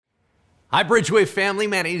Hi, Bridgeway family.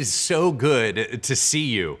 Man, it is so good to see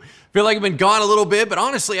you. Feel like I've been gone a little bit, but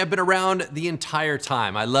honestly, I've been around the entire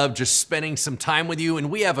time. I love just spending some time with you, and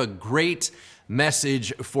we have a great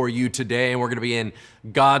message for you today, and we're going to be in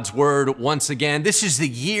God's Word once again. This is the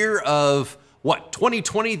year of,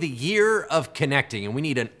 2020, the year of connecting, and we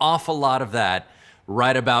need an awful lot of that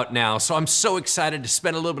right about now. So I'm so excited to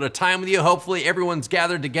spend a little bit of time with you. Hopefully, everyone's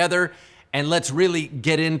gathered together, and let's really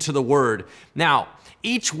get into the Word. Now,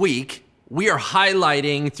 each week, we are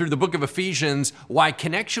highlighting through the book of Ephesians why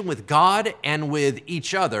connection with God and with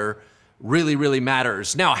each other really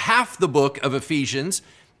matters. Now, half the book of Ephesians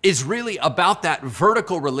is really about that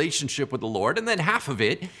vertical relationship with the Lord, and then half of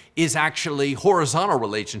it is actually horizontal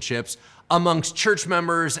relationships amongst church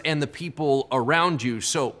members and the people around you.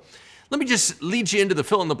 So let me just lead you into the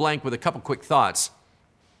fill in the blank with a couple quick thoughts.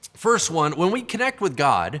 First one, when we connect with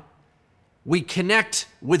God, we connect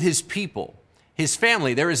with His people. His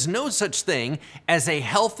family. There is no such thing as a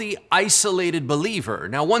healthy, isolated believer.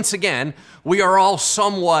 Now, once again, we are all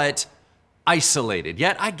somewhat isolated.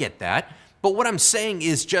 Yet, I get that. But what I'm saying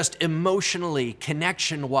is just emotionally,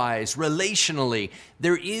 connection-wise, relationally,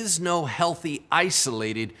 there is no healthy,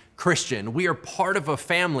 isolated Christian. We are part of a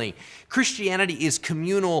family. Christianity is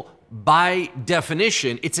communal by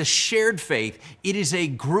definition. It's a shared faith. It is a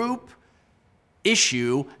group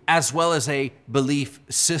issue as well as a belief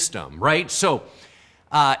system, right? So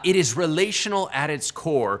it is relational at its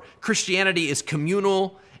core. Christianity is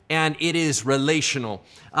communal and it is relational.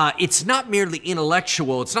 It's not merely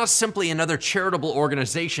intellectual. It's not simply another charitable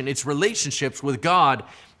organization. It's relationships with God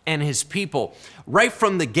and His people. Right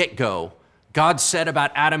from the get-go, God said about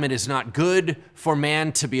Adam, it is not good for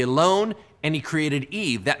man to be alone, and He created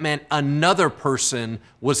Eve. That meant another person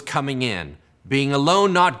was coming in. Being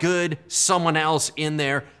alone, not good. Someone else in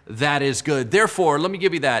there, that is good. Therefore, let me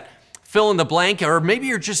give you that fill in the blank, or maybe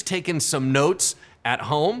you're just taking some notes at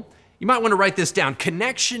home. You might want to write this down.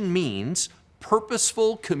 Connection means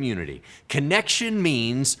purposeful community. Connection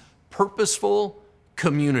means purposeful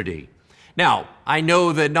community. Now, I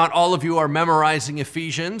know that not all of you are memorizing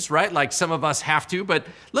Ephesians, right? Like some of us have to, but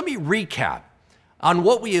let me recap on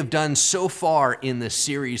what we have done so far in this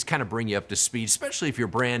series, kind of bring you up to speed, especially if you're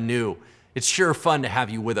brand new. It's sure fun to have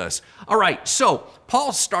you with us. All right, so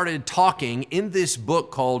Paul started talking in this book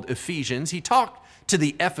called Ephesians. He talked to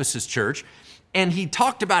the Ephesus church, and he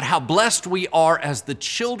talked about how blessed we are as the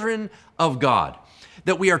children of God,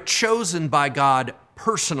 that we are chosen by God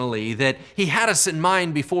personally, that He had us in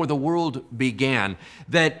mind before the world began,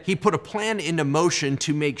 that He put a plan into motion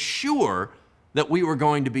to make sure that we were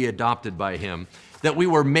going to be adopted by Him, that we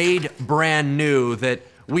were made brand new, that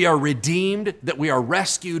we are redeemed, that we are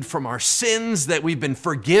rescued from our sins, that we've been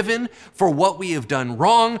forgiven for what we have done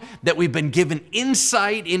wrong, that we've been given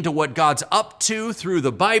insight into what God's up to through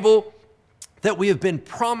the Bible, that we have been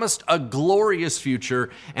promised a glorious future,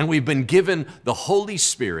 and we've been given the Holy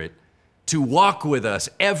Spirit to walk with us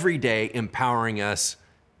every day, empowering us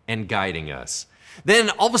and guiding us. Then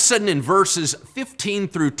all of a sudden in verses 15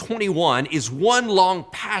 through 21 is one long,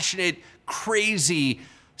 passionate, crazy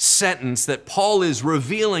sentence that Paul is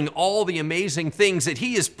revealing all the amazing things that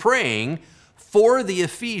he is praying for the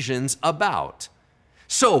Ephesians about.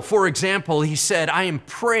 So, for example, he said, I am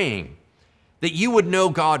praying that you would know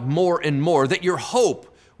God more and more, that your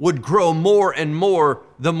hope would grow more and more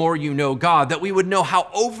the more you know God, that we would know how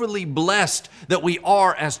overly blessed that we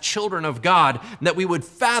are as children of God, and that we would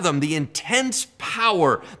fathom the intense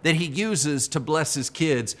power that He uses to bless His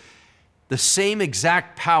kids. The same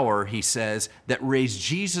exact power, he says, that raised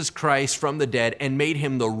Jesus Christ from the dead and made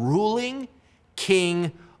Him the ruling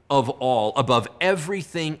King of all, above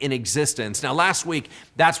everything in existence. Now, last week,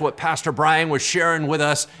 that's what Pastor Brian was sharing with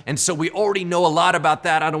us, and so we already know a lot about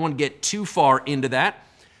that. I don't want to get too far into that.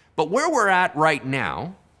 But where we're at right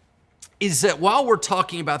now is that while we're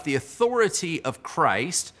talking about the authority of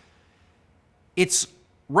Christ, it's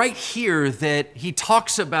right here that he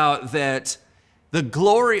talks about that the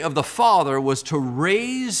glory of the Father was to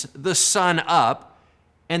raise the Son up,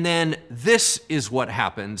 and then this is what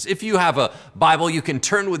happens. If you have a Bible, you can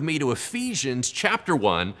turn with me to Ephesians chapter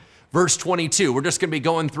 1, verse 22. We're just going to be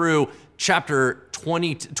going through chapter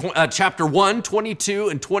 1, 22,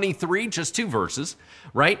 and 23, just two verses,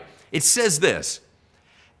 right? It says this,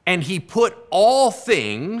 and He put all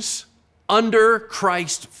things under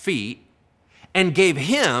Christ's feet and gave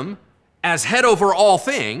Him as head over all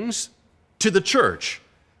things to the church,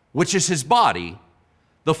 which is His body,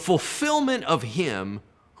 the fulfillment of Him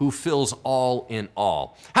who fills all in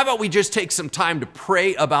all. How about we just take some time to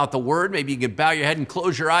pray about the Word? Maybe you can bow your head and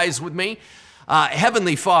close your eyes with me.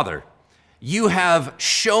 Heavenly Father, You have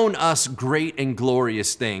shown us great and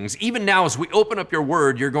glorious things. Even now, as we open up your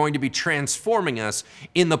word, you're going to be transforming us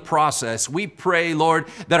in the process. We pray, Lord,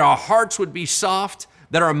 that our hearts would be soft,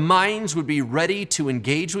 that our minds would be ready to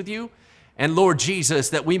engage with you, and Lord Jesus,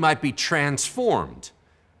 that we might be transformed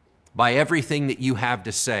by everything that you have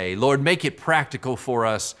to say. Lord, make it practical for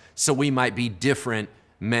us so we might be different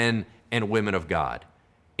men and women of God.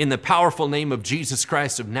 In the powerful name of Jesus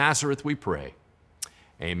Christ of Nazareth, we pray.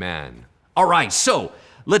 Amen. All right, so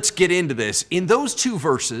let's get into this. In those two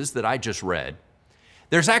verses that I just read,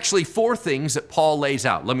 there's actually four things that Paul lays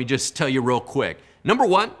out. Let me just tell you real quick. Number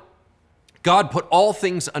one, God put all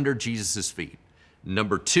things under Jesus' feet.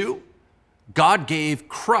 Number two, God gave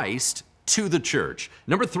Christ to the church.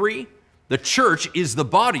 Number three, the church is the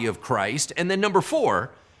body of Christ. And then number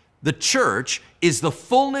four, the church is the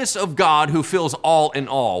fullness of God who fills all in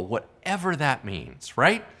all, whatever that means,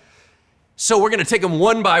 right? So we're going to take them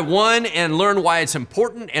one by one and learn why it's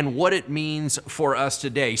important and what it means for us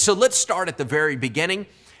today. So let's start at the very beginning.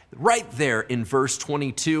 Right there in verse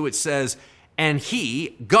 22, it says, "And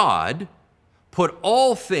he, God, put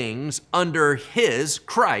all things under his,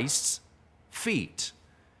 Christ's, feet."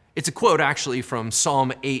 It's a quote actually from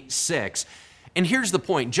Psalm 8:6. And here's the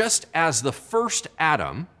point. Just as the first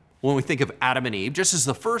Adam, when we think of Adam and Eve, just as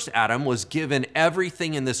the first Adam was given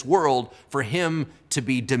everything in this world for him to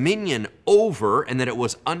be dominion over, and that it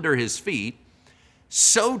was under his feet,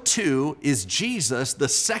 so too is Jesus, the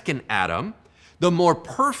second Adam, the more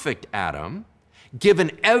perfect Adam,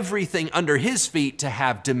 given everything under his feet to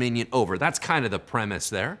have dominion over. That's kind of the premise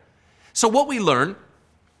there. So what we learn,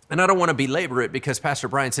 and I don't want to belabor it because Pastor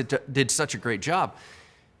Brian did such a great job.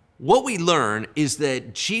 What we learn is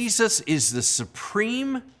that Jesus is the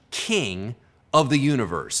supreme king of the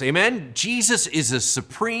universe. Amen? Jesus is the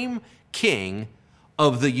supreme king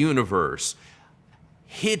of the universe.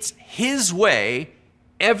 It's his way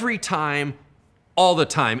every time, all the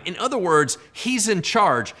time. In other words, he's in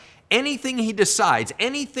charge. Anything he decides,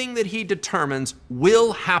 anything that he determines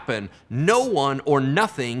will happen. No one or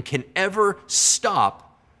nothing can ever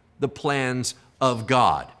stop the plans of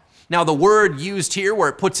God. Now, the word used here where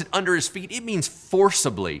it puts it under his feet, it means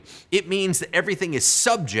forcibly. It means that everything is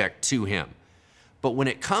subject to him. But when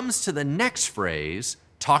it comes to the next phrase,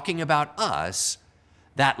 talking about us,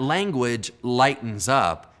 that language lightens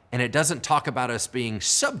up, and it doesn't talk about us being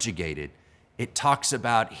subjugated. It talks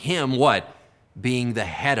about him, what? Being the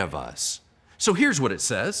head of us. So here's what it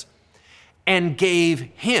says. "And gave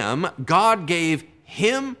him," God gave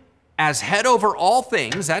him as head over all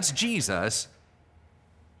things, that's Jesus.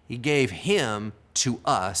 He gave him to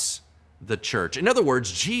us, the church. In other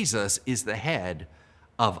words, Jesus is the head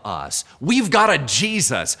of us. We've got a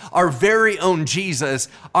Jesus, our very own Jesus,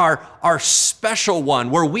 our special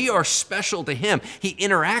one, where we are special to him. He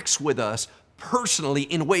interacts with us personally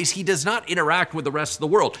in ways he does not interact with the rest of the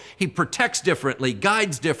world. He protects differently,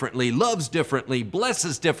 guides differently, loves differently,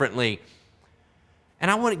 blesses differently. And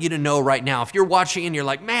I want you to know right now, if you're watching and you're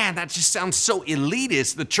like, man, that just sounds so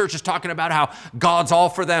elitist. The church is talking about how God's all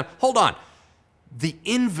for them. Hold on. The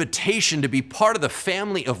invitation to be part of the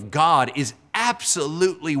family of God is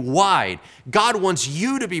absolutely wide. God wants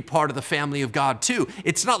you to be part of the family of God too.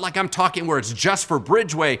 It's not like I'm talking where it's just for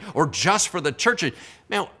Bridgeway or just for the churches.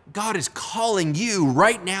 Now, God is calling you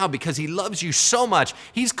right now because he loves you so much.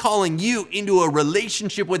 He's calling you into a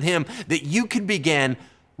relationship with him that you can begin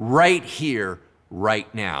right here,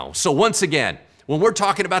 right now. So once again, when we're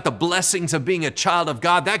talking about the blessings of being a child of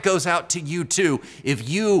God, that goes out to you too. If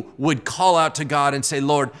you would call out to God and say,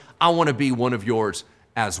 Lord, I want to be one of yours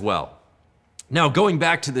as well. Now, going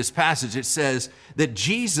back to this passage, it says that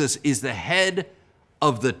Jesus is the head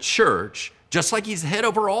of the church. Just like he's the head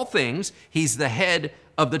over all things, he's the head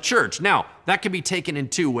of the church. Now, that can be taken in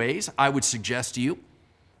two ways. I would suggest to you,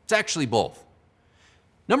 it's actually both.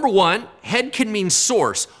 Number one, head can mean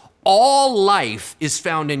source. All life is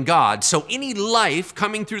found in God. So any life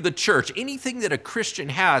coming through the church, anything that a Christian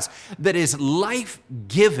has that is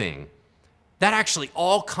life-giving, that actually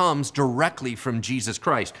all comes directly from Jesus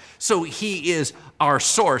Christ. So he is our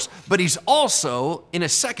source, but he's also, in a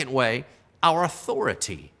second way, our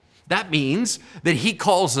authority. That means that he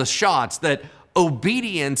calls the shots, that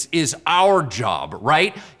obedience is our job,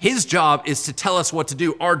 right? His job is to tell us what to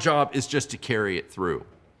do. Our job is just to carry it through.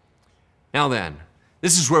 Now then,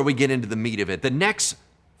 this is where we get into the meat of it. The next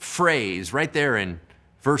phrase right there in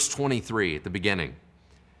verse 23 at the beginning,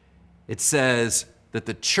 it says that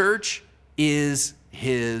the church is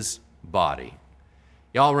his body.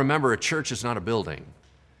 Y'all remember, a church is not a building.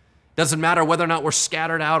 Doesn't matter whether or not we're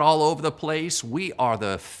scattered out all over the place. We are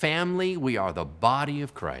the family. We are the body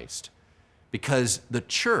of Christ. because the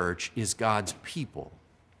church is God's people.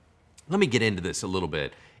 Let me get into this a little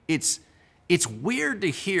bit. It's weird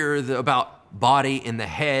to hear about body and the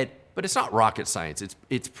head, but it's not rocket science.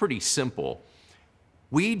 It's pretty simple.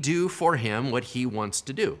 We do for him what he wants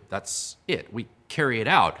to do. That's it. We carry it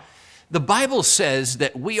out. The Bible says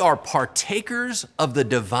that we are partakers of the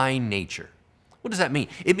divine nature. What does that mean?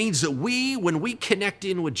 It means that when we connect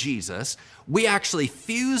in with Jesus, we actually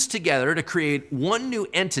fuse together to create one new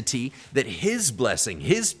entity that his blessing,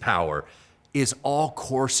 his power is all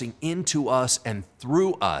coursing into us and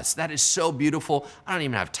through us. That is so beautiful. I don't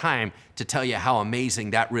even have time to tell you how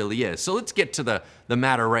amazing that really is. So let's get to the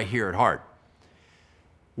matter right here at heart.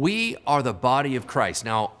 We are the body of Christ.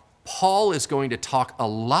 Now, Paul is going to talk a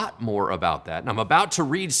lot more about that. And I'm about to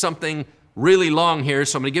read something really long here,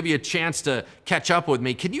 so I'm going to give you a chance to catch up with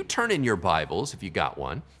me. Can you turn in your Bibles, if you got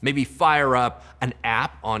one? Maybe fire up an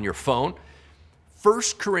app on your phone. 1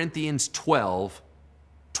 Corinthians 12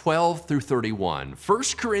 through 31. 1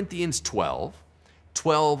 Corinthians 12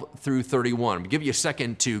 through 31. I'm going to give you a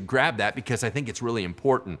second to grab that because I think it's really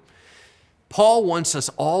important. Paul wants us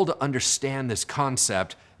all to understand this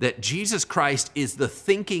concept that Jesus Christ is the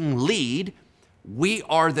thinking lead. We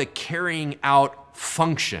are the carrying out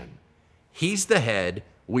function. He's the head,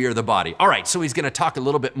 we are the body. All right, so he's going to talk a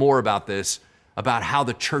little bit more about this, about how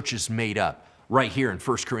the church is made up right here in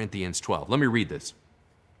 1 Corinthians 12. Let me read this.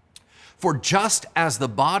 For just as the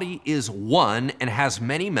body is one and has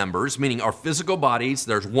many members, meaning our physical bodies,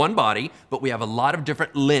 there's one body, but we have a lot of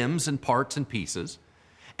different limbs and parts and pieces.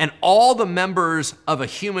 And all the members of a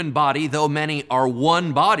human body, though many, are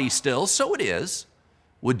one body still, so it is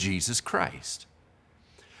with Jesus Christ.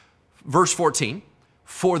 Verse 14,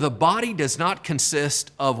 for the body does not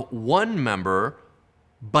consist of one member,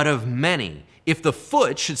 but of many. If the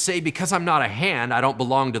foot should say, because I'm not a hand, I don't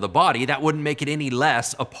belong to the body, that wouldn't make it any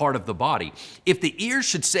less a part of the body. If the ear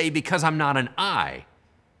should say, because I'm not an eye,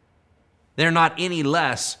 they're not any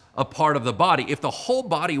less a part of the body. If the whole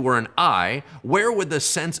body were an eye, where would the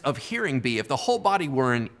sense of hearing be? If the whole body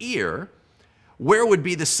were an ear, where would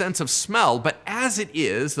be the sense of smell? But as it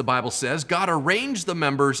is, the Bible says, God arranged the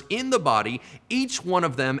members in the body, each one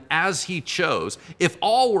of them as he chose. If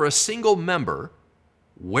all were a single member,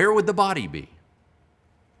 where would the body be?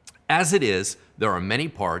 As it is, there are many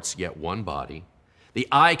parts, yet one body. The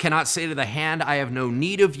eye cannot say to the hand, I have no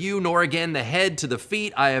need of you, nor again the head to the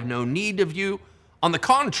feet, I have no need of you. On the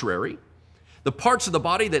contrary, the parts of the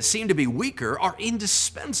body that seem to be weaker are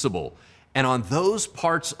indispensable. And on those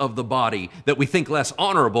parts of the body that we think less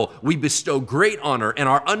honorable, we bestow great honor, and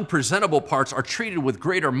our unpresentable parts are treated with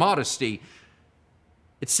greater modesty.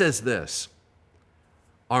 It says this,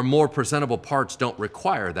 our more presentable parts don't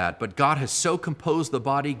require that, but God has so composed the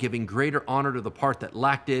body, giving greater honor to the part that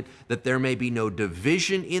lacked it, that there may be no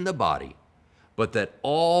division in the body, but that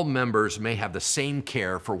all members may have the same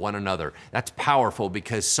care for one another. That's powerful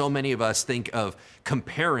because so many of us think of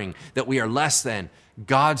comparing that we are less than.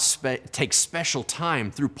 God takes special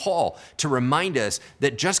time through Paul to remind us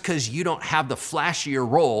that just because you don't have the flashier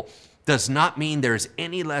role does not mean there's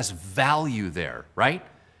any less value there, right?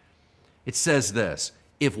 It says this,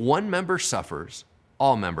 if one member suffers,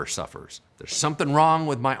 all members suffers. There's something wrong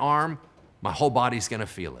with my arm, my whole body's gonna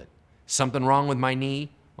feel it. Something wrong with my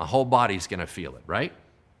knee, my whole body's gonna feel it, right?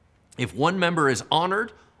 If one member is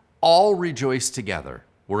honored, all rejoice together.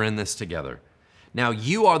 We're in this together. Now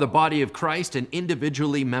you are the body of Christ and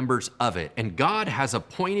individually members of it. And God has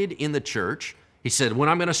appointed in the church, he said, when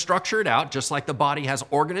I'm gonna structure it out, just like the body has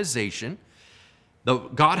organization,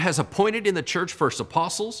 God has appointed in the church first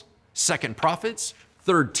apostles, second prophets,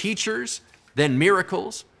 third teachers, then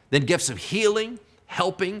miracles, then gifts of healing,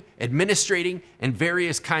 helping, administrating, and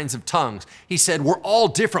various kinds of tongues. He said, we're all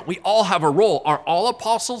different. We all have a role. Are all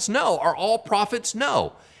apostles? No. Are all prophets?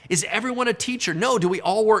 No. Is everyone a teacher? No. Do we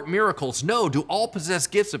all work miracles? No. Do all possess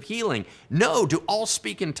gifts of healing? No. Do all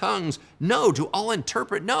speak in tongues? No. Do all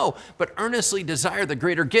interpret? No. But earnestly desire the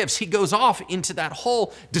greater gifts. He goes off into that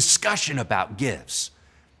whole discussion about gifts.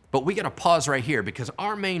 But we got to pause right here because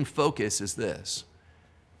our main focus is this.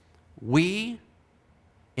 We,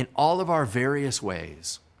 in all of our various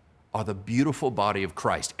ways, are the beautiful body of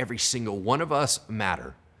Christ. Every single one of us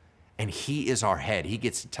matter. And he is our head. He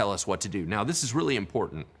gets to tell us what to do. Now, this is really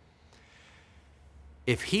important.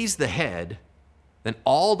 If he's the head, then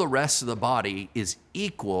all the rest of the body is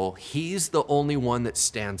equal. He's the only one that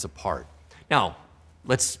stands apart. Now,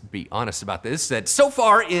 let's be honest about this, that so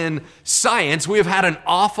far in science, we have had an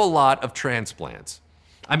awful lot of transplants.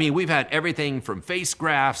 I mean, we've had everything from face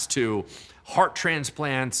grafts to heart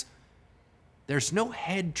transplants. There's no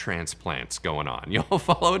head transplants going on. You all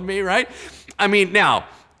following me, right? I mean, now,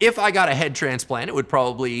 if I got a head transplant, it would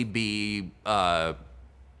probably be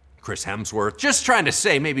Chris Hemsworth. Just trying to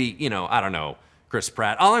say maybe, I don't know, Chris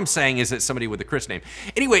Pratt. All I'm saying is that somebody with a Chris name.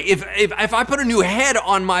 Anyway, if I put a new head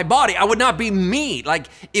on my body, I would not be me. Like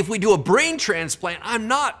if we do a brain transplant, I'm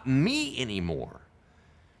not me anymore.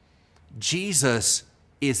 Jesus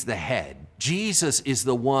is the head. Jesus is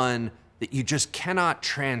the one that you just cannot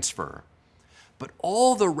transfer. But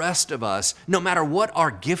all the rest of us, no matter what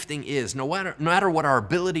our gifting is, no matter what our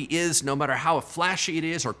ability is, no matter how flashy it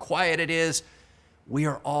is or quiet it is, we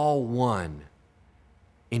are all one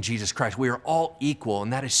in Jesus Christ. We are all equal,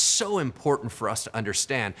 and that is so important for us to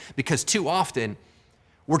understand, because too often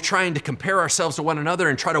we're trying to compare ourselves to one another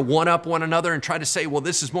and try to one-up one another and try to say, well,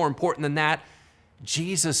 this is more important than that.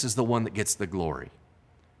 Jesus is the one that gets the glory.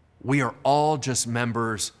 We are all just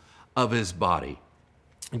members of his body.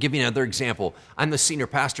 I'll give you another example. I'm the senior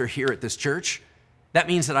pastor here at this church. That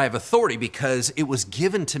means that I have authority because it was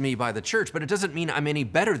given to me by the church, but it doesn't mean I'm any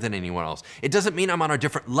better than anyone else. It doesn't mean I'm on a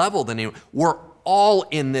different level than anyone. We're all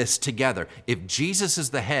in this together. If Jesus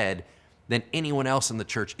is the head, then anyone else in the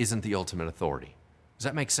church isn't the ultimate authority. Does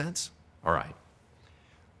that make sense? All right.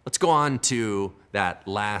 Let's go on to that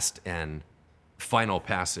last and final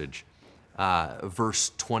passage,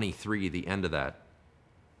 verse 23, the end of that.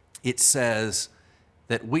 It says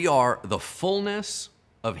that we are the fullness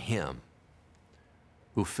of him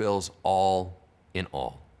who fills all in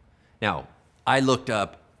all. Now, I looked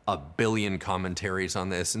up a billion commentaries on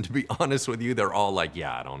this, and to be honest with you, they're all like,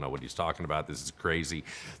 yeah, I don't know what he's talking about. This is crazy.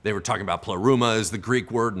 They were talking about pleroma as the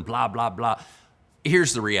Greek word and blah, blah, blah.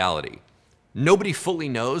 Here's the reality. Nobody fully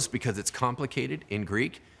knows because it's complicated in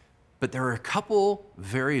Greek, but there are a couple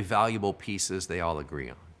very valuable pieces they all agree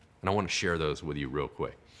on. And I want to share those with you real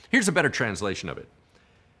quick. Here's a better translation of it.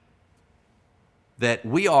 That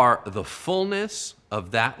we are the fullness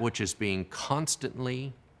of that which is being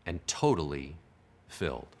constantly and totally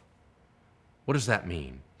filled. What does that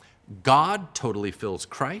mean? God totally fills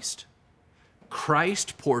Christ.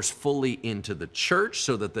 Christ pours fully into the church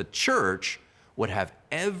so that the church would have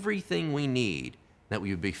everything we need, that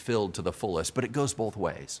we would be filled to the fullest. But it goes both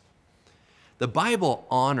ways. The Bible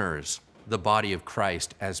honors the body of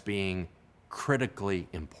Christ as being critically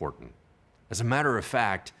important. As a matter of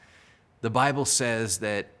fact, the Bible says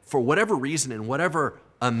that for whatever reason, in whatever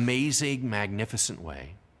amazing, magnificent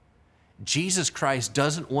way, Jesus Christ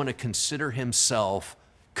doesn't want to consider himself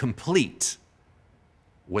complete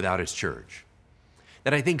without his church.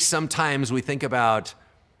 That I think sometimes we think about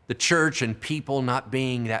the church and people not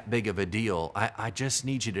being that big of a deal. I just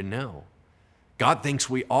need you to know, God thinks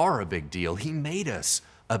we are a big deal. He made us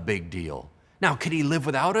a big deal. Now, could he live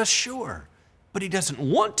without us? Sure. But he doesn't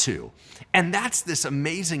want to. And that's this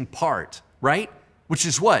amazing part, right? Which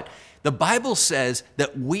is what? The Bible says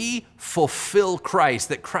that we fulfill Christ,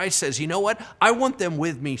 that Christ says, you know what? I want them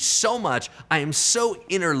with me so much. I am so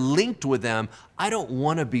interlinked with them. I don't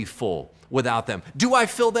want to be full without them. Do I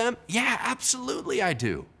fill them? Yeah, absolutely I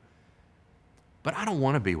do. But I don't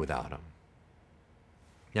want to be without them.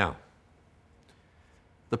 Now,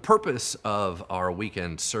 the purpose of our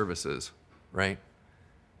weekend services, right,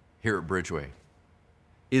 here at Bridgeway,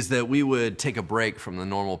 is that we would take a break from the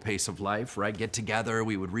normal pace of life, right? Get together,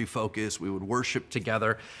 we would refocus, we would worship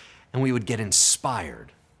together, and we would get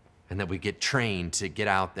inspired, and that we get trained to get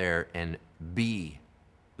out there and be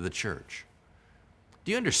the church.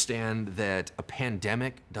 Do you understand that a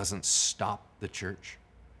pandemic doesn't stop the church?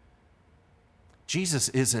 Jesus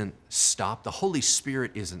isn't stopped. The Holy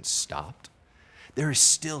Spirit isn't stopped. There is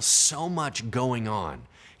still so much going on.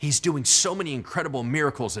 He's doing so many incredible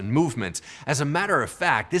miracles and movements. As a matter of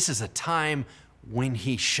fact, this is a time when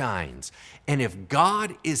he shines. And if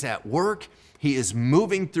God is at work, he is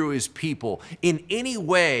moving through his people. In any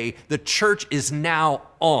way, the church is now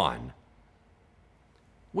on.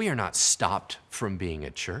 We are not stopped from being a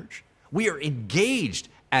church. We are engaged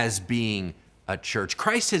as being a church.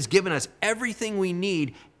 Christ has given us everything we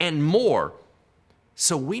need and more.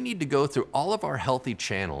 So we need to go through all of our healthy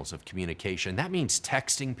channels of communication. That means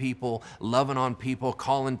texting people, loving on people,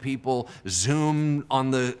 calling people, Zoom on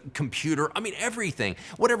the computer. I mean, everything.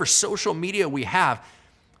 Whatever social media we have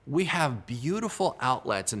beautiful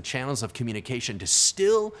outlets and channels of communication to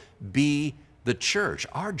still be the church.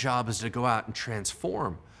 Our job is to go out and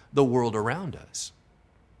transform the world around us.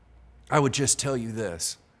 I would just tell you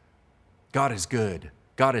this. God is good.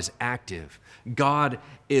 God is active. God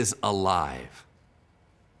is alive.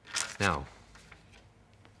 Now,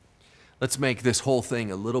 let's make this whole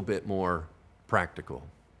thing a little bit more practical.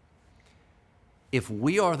 If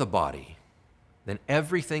we are the body, then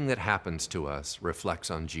everything that happens to us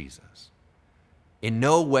reflects on Jesus. In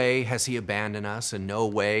no way has he abandoned us. In no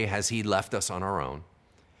way has he left us on our own.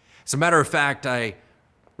 As a matter of fact, I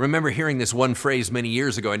remember hearing this one phrase many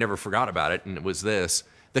years ago. I never forgot about it, and it was this: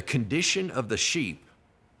 the condition of the sheep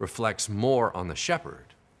reflects more on the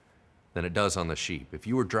shepherd than it does on the sheep. If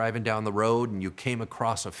you were driving down the road and you came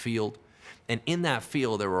across a field, and in that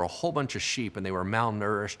field there were a whole bunch of sheep and they were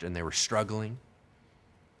malnourished and they were struggling,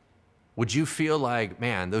 would you feel like,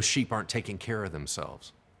 man, those sheep aren't taking care of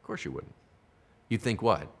themselves? Of course you wouldn't. You'd think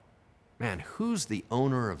what? Man, who's the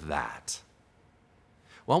owner of that?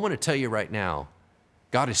 Well, I want to tell you right now,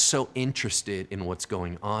 God is so interested in what's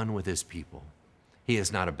going on with his people. He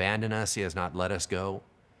has not abandoned us. He has not let us go.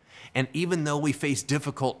 And even though we face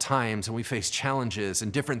difficult times and we face challenges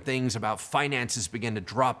and different things about finances begin to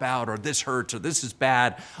drop out, or this hurts, or this is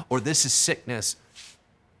bad, or this is sickness,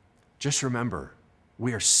 just remember,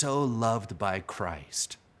 we are so loved by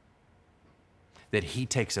Christ that he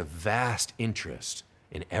takes a vast interest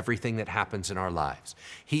in everything that happens in our lives.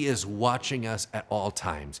 He is watching us at all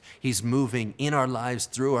times. He's moving in our lives,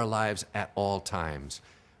 through our lives at all times.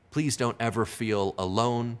 Please don't ever feel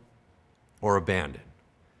alone or abandoned.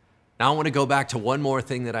 Now I want to go back to one more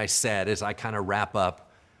thing that I said as I kind of wrap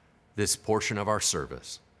up this portion of our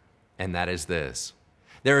service, and that is this.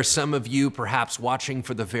 There are some of you perhaps watching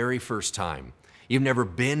for the very first time. You've never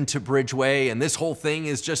been to Bridgeway, and this whole thing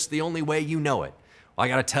is just the only way you know it. Well, I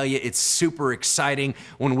got to tell you, it's super exciting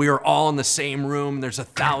when we are all in the same room. There's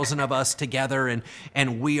 1,000 of us together,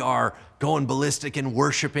 and we are going ballistic and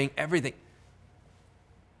worshiping everything.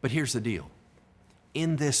 But here's the deal.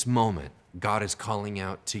 In this moment, God is calling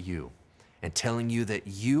out to you and telling you that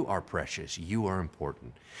you are precious, you are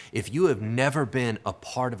important. If you have never been a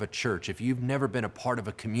part of a church, if you've never been a part of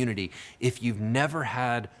a community, if you've never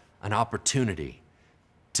had an opportunity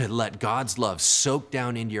to let God's love soak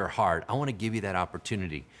down into your heart, I want to give you that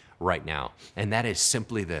opportunity right now. And that is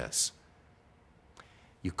simply this.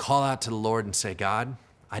 You call out to the Lord and say, God,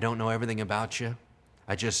 I don't know everything about you.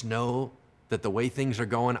 I just know that the way things are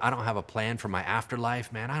going, I don't have a plan for my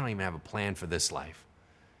afterlife. Man, I don't even have a plan for this life.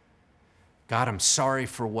 God, I'm sorry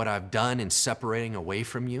for what I've done in separating away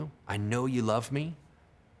from you. I know you love me.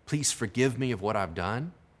 Please forgive me of what I've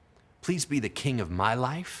done. Please be the king of my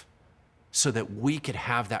life, so that we could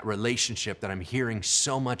have that relationship that I'm hearing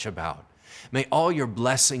so much about. May all your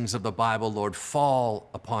blessings of the Bible, Lord, fall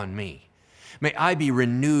upon me. May I be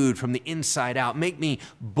renewed from the inside out. Make me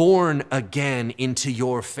born again into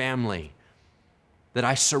your family, that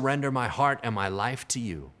I surrender my heart and my life to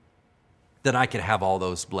you, that I could have all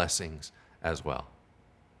those blessings as well.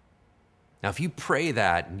 Now, if you pray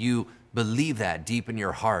that and you believe that deep in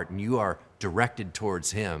your heart and you are directed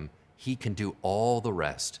towards him, he can do all the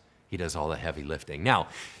rest. He does all the heavy lifting. Now,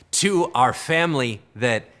 to our family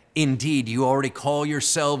that indeed you already call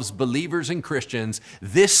yourselves believers and Christians,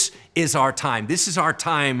 this is our time. This is our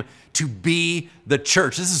time to be the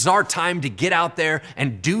church. This is our time to get out there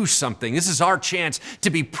and do something. This is our chance to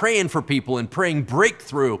be praying for people and praying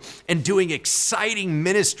breakthrough and doing exciting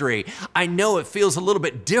ministry. I know it feels a little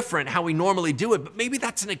bit different how we normally do it, but maybe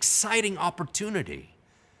that's an exciting opportunity.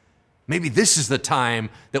 Maybe this is the time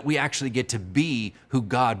that we actually get to be who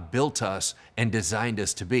God built us and designed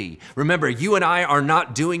us to be. Remember, you and I are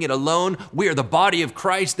not doing it alone. We are the body of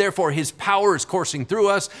Christ. Therefore, his power is coursing through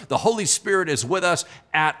us. The Holy Spirit is with us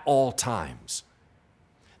at all times.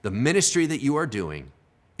 The ministry that you are doing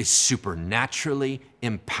is supernaturally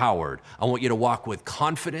empowered. I want you to walk with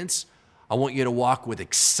confidence. I want you to walk with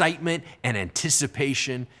excitement and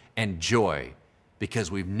anticipation and joy,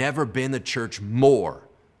 because we've never been the church more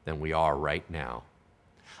than we are right now.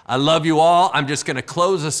 I love you all. I'm just going to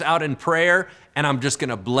close us out in prayer, and I'm just going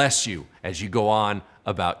to bless you as you go on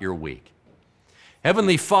about your week.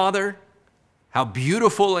 Heavenly Father, how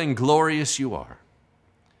beautiful and glorious you are.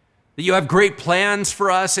 That you have great plans for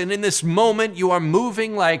us, and in this moment you are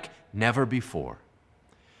moving like never before.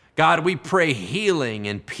 God, we pray healing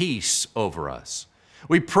and peace over us.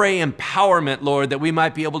 We pray empowerment, Lord, that we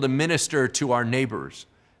might be able to minister to our neighbors,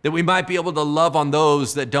 that we might be able to love on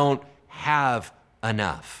those that don't have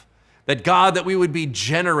enough. That God, that we would be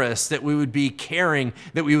generous, that we would be caring,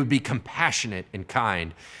 that we would be compassionate and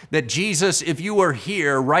kind. That Jesus, if you were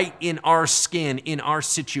here right in our skin, in our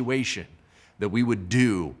situation, that we would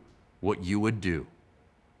do what you would do.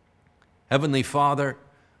 Heavenly Father,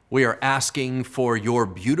 we are asking for your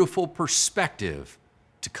beautiful perspective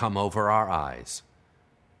to come over our eyes,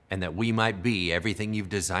 and that we might be everything you've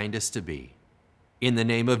designed us to be. In the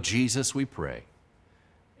name of Jesus, we pray.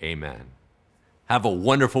 Amen. Have a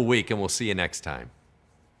wonderful week, and we'll see you next time.